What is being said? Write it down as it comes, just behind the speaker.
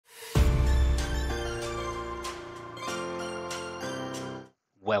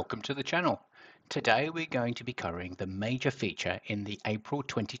Welcome to the channel. Today we're going to be covering the major feature in the April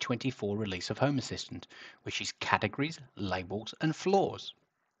 2024 release of Home Assistant, which is categories, labels, and floors.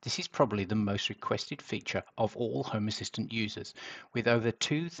 This is probably the most requested feature of all Home Assistant users, with over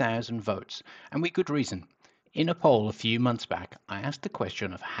 2,000 votes, and with good reason. In a poll a few months back, I asked the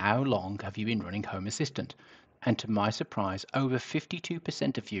question of how long have you been running Home Assistant? And to my surprise, over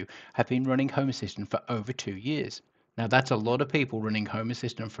 52% of you have been running Home Assistant for over 2 years. Now that's a lot of people running Home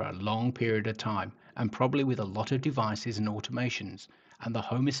Assistant for a long period of time and probably with a lot of devices and automations, and the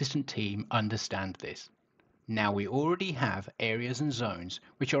Home Assistant team understand this. Now we already have areas and zones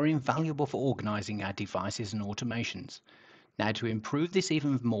which are invaluable for organizing our devices and automations. Now to improve this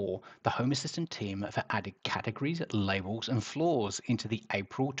even more, the Home Assistant team have added categories, labels and floors into the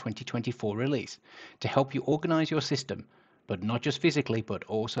April 2024 release to help you organize your system, but not just physically but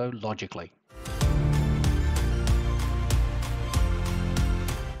also logically.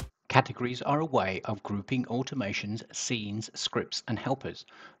 Categories are a way of grouping automations, scenes, scripts, and helpers,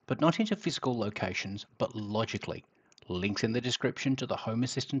 but not into physical locations, but logically. Links in the description to the Home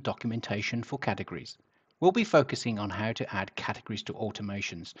Assistant documentation for categories. We'll be focusing on how to add categories to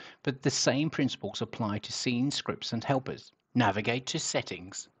automations, but the same principles apply to scenes, scripts, and helpers. Navigate to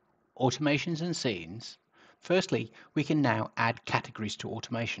Settings, Automations and Scenes. Firstly, we can now add categories to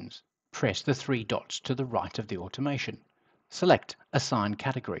automations. Press the three dots to the right of the automation. Select Assign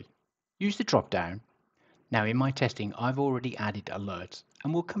Category. Use the drop-down. Now in my testing, I've already added alerts,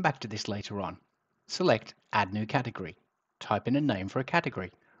 and we'll come back to this later on. Select Add New Category. Type in a name for a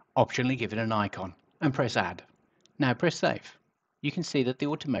category. Optionally give it an icon, and press Add. Now press Save. You can see that the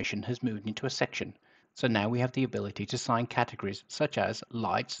automation has moved into a section, so now we have the ability to assign categories such as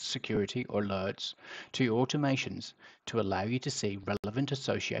lights, security, or alerts to your automations to allow you to see relevant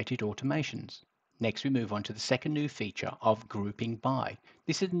associated automations. Next, we move on to the second new feature of grouping by.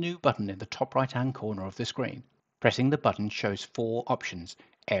 This is a new button in the top right-hand corner of the screen. Pressing the button shows 4 options: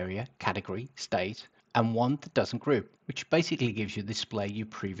 area, category, state, and one that doesn't group, which basically gives you the display you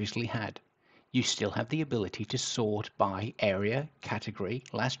previously had. You still have the ability to sort by area, category,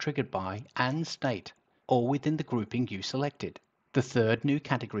 last triggered by, and state, all within the grouping you selected. The third new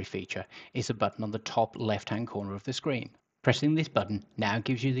category feature is a button on the top left-hand corner of the screen. Pressing this button now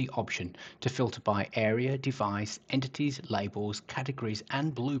gives you the option to filter by area, device, entities, labels, categories,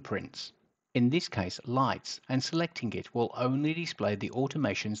 and blueprints. In this case, lights, and selecting it will only display the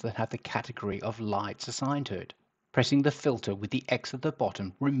automations that have the category of lights assigned to it. Pressing the filter with the X at the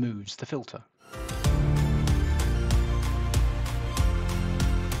bottom removes the filter.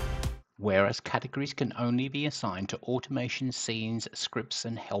 Whereas categories can only be assigned to automation, scenes, scripts,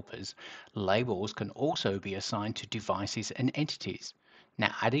 and helpers, labels can also be assigned to devices and entities.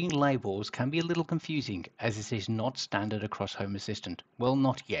 Now, adding labels can be a little confusing as it is not standard across Home Assistant. Well,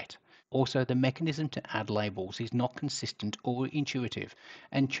 not yet. Also, the mechanism to add labels is not consistent or intuitive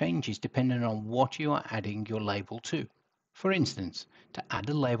and changes depending on what you are adding your label to. For instance, to add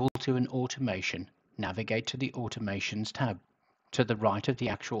a label to an automation, navigate to the Automations tab. To the right of the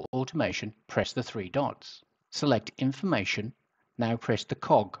actual automation, press the 3 dots. Select Information. Now press the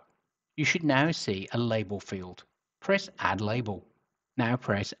cog. You should now see a label field. Press Add Label. Now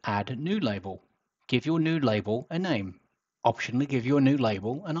press Add New Label. Give your new label a name. Optionally give your new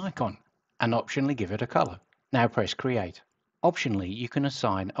label an icon, and optionally give it a color. Now press Create. Optionally, you can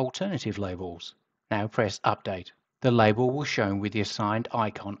assign alternative labels. Now press Update. The label will show with the assigned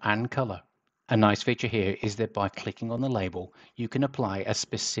icon and color. A nice feature here is that by clicking on the label, you can apply a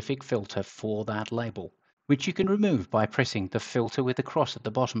specific filter for that label, which you can remove by pressing the filter with the cross at the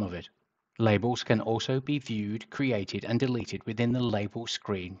bottom of it. Labels can also be viewed, created, and deleted within the label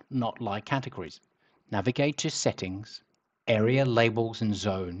screen, not like categories. Navigate to Settings, Area, Labels, and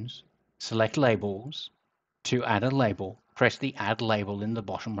Zones. Select Labels. To add a label, press the Add Label in the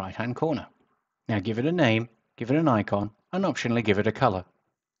bottom right-hand corner. Now give it a name, give it an icon, and optionally give it a color,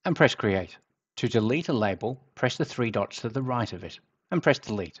 and press Create. To delete a label, press the 3 dots to the right of it and press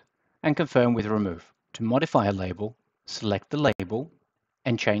Delete, and confirm with Remove. To modify a label, select the label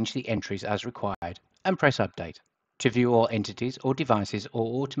and change the entries as required and press Update. To view all entities or devices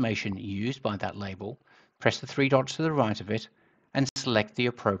or automation used by that label, press the 3 dots to the right of it and select the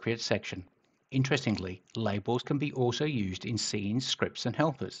appropriate section. Interestingly, labels can be also used in scenes, scripts, and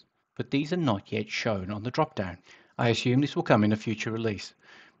helpers, but these are not yet shown on the drop-down. I assume this will come in a future release,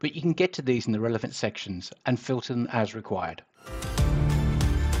 but you can get to these in the relevant sections and filter them as required.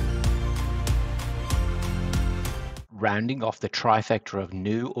 Rounding off the trifecta of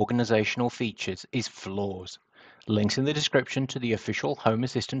new organizational features is floors. Links in the description to the official Home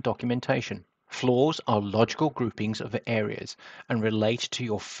Assistant documentation. Floors are logical groupings of areas and relate to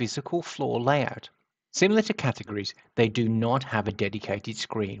your physical floor layout. Similar to categories, they do not have a dedicated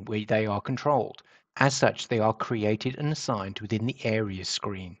screen where they are controlled. As such, they are created and assigned within the Areas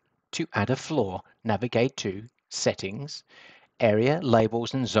screen. To add a floor, navigate to Settings, Area,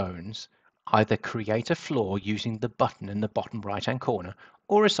 Labels and Zones. Either create a floor using the button in the bottom right-hand corner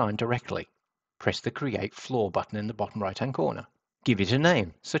or assign directly. Press the Create Floor button in the bottom right-hand corner. Give it a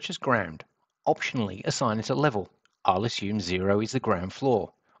name, such as ground. Optionally assign it a level. I'll assume 0 is the ground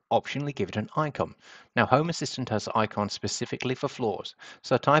floor. Optionally give it an icon. Now Home Assistant has icons specifically for floors,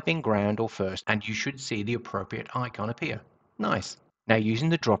 so type in ground or first and you should see the appropriate icon appear. Nice. Now using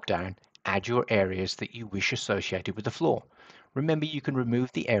the drop-down, add your areas that you wish associated with the floor. Remember you can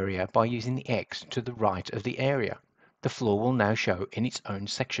remove the area by using the X to the right of the area. The floor will now show in its own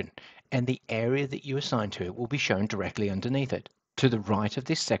section, and the area that you assign to it will be shown directly underneath it. To the right of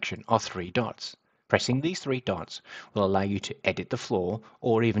this section are 3 dots. Pressing these 3 dots will allow you to edit the floor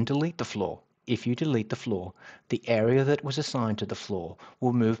or even delete the floor. If you delete the floor, the area that was assigned to the floor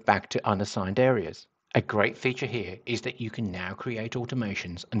will move back to unassigned areas. A great feature here is that you can now create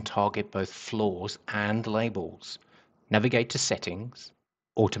automations and target both floors and labels. Navigate to Settings,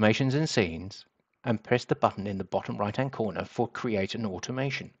 Automations and Scenes, and press the button in the bottom right-hand corner for Create an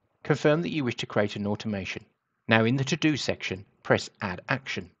Automation. Confirm that you wish to create an automation. Now in the To-Do section, press Add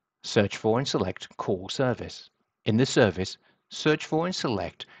Action. Search for and select Call Service. In the service, search for and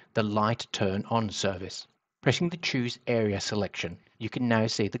select the Light Turn On service. Pressing the Choose Area selection, you can now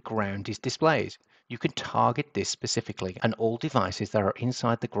see the ground is displayed. You can target this specifically, and all devices that are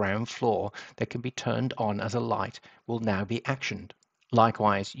inside the ground floor that can be turned on as a light will now be actioned.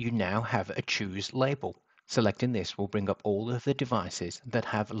 Likewise, you now have a Choose label. Selecting this will bring up all of the devices that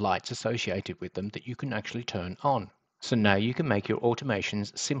have lights associated with them that you can actually turn on. So now you can make your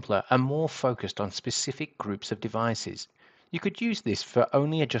automations simpler and more focused on specific groups of devices. You could use this for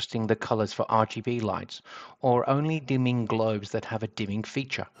only adjusting the colors for RGB lights or only dimming globes that have a dimming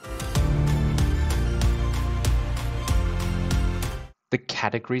feature. The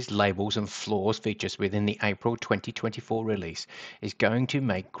categories, labels, and floors features within the April 2024 release is going to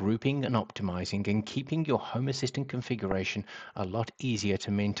make grouping and optimizing and keeping your Home Assistant configuration a lot easier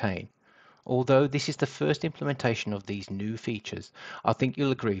to maintain. Although this is the first implementation of these new features, I think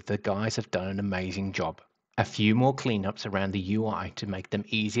you'll agree the guys have done an amazing job. A few more cleanups around the UI to make them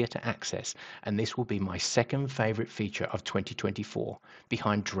easier to access, and this will be my second favorite feature of 2024,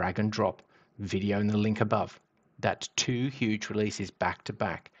 behind drag and drop, video in the link above. That's 2 huge releases back to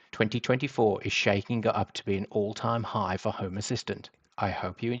back. 2024 is shaking it up to be an all-time high for Home Assistant. I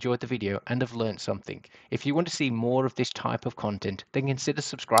hope you enjoyed the video and have learned something. If you want to see more of this type of content, then consider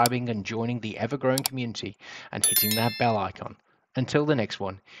subscribing and joining the ever-growing community and hitting that bell icon. Until the next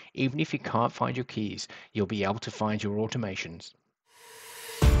one, even if you can't find your keys, you'll be able to find your automations.